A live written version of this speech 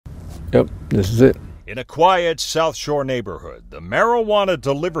Yep, this is it. In a quiet South Shore neighborhood, the marijuana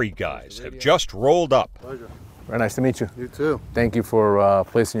delivery guys have just rolled up. Pleasure. Very nice to meet you. You too. Thank you for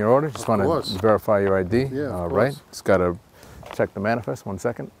placing your order. Just want to verify your ID. Yeah, all right. Just got to check the manifest. 1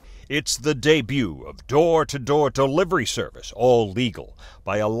 second. It's the debut of door-to-door delivery service, all legal,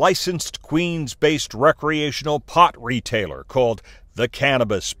 by a licensed Queens-based recreational pot retailer called the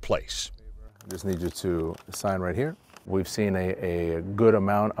Cannabis Place. I just need you to sign right here. We've seen a good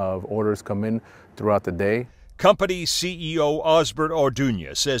amount of orders come in throughout the day. Company CEO Osbert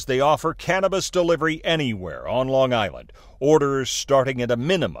Orduña says they offer cannabis delivery anywhere on Long Island. Orders starting at a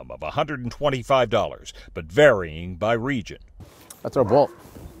minimum of $125, but varying by region. That's our vault.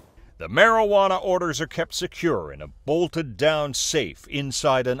 The marijuana orders are kept secure in a bolted-down safe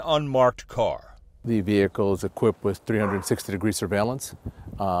inside an unmarked car. The vehicle is equipped with 360-degree surveillance,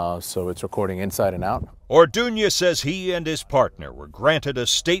 so it's recording inside and out. Orduña says he and his partner were granted a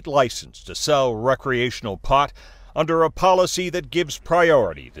state license to sell recreational pot under a policy that gives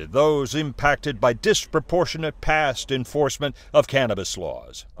priority to those impacted by disproportionate past enforcement of cannabis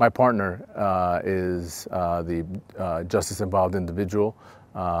laws. My partner is the justice-involved individual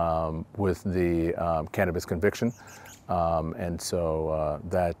with the cannabis conviction. And so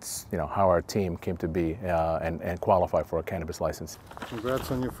that's how our team came to be and qualify for a cannabis license.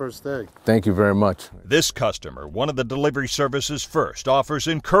 Congrats on your first day. Thank you very much. This customer, one of the delivery services first, offers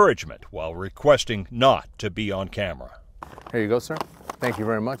encouragement while requesting not to be on camera. Here you go, sir. Thank you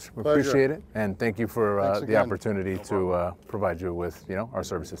very much. We appreciate it. And thank you for the opportunity to provide you with our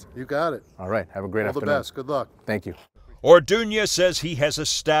services. You got it. All right. Have a great afternoon. All the best. Good luck. Thank you. Orduña says he has a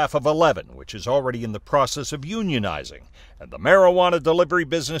staff of 11, which is already in the process of unionizing. And the marijuana delivery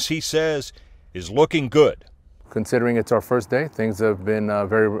business, he says, is looking good. Considering it's our first day, things have been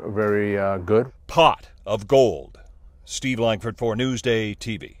very, very good. Pot of gold. Steve Langford for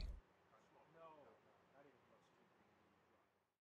NewsdayTV.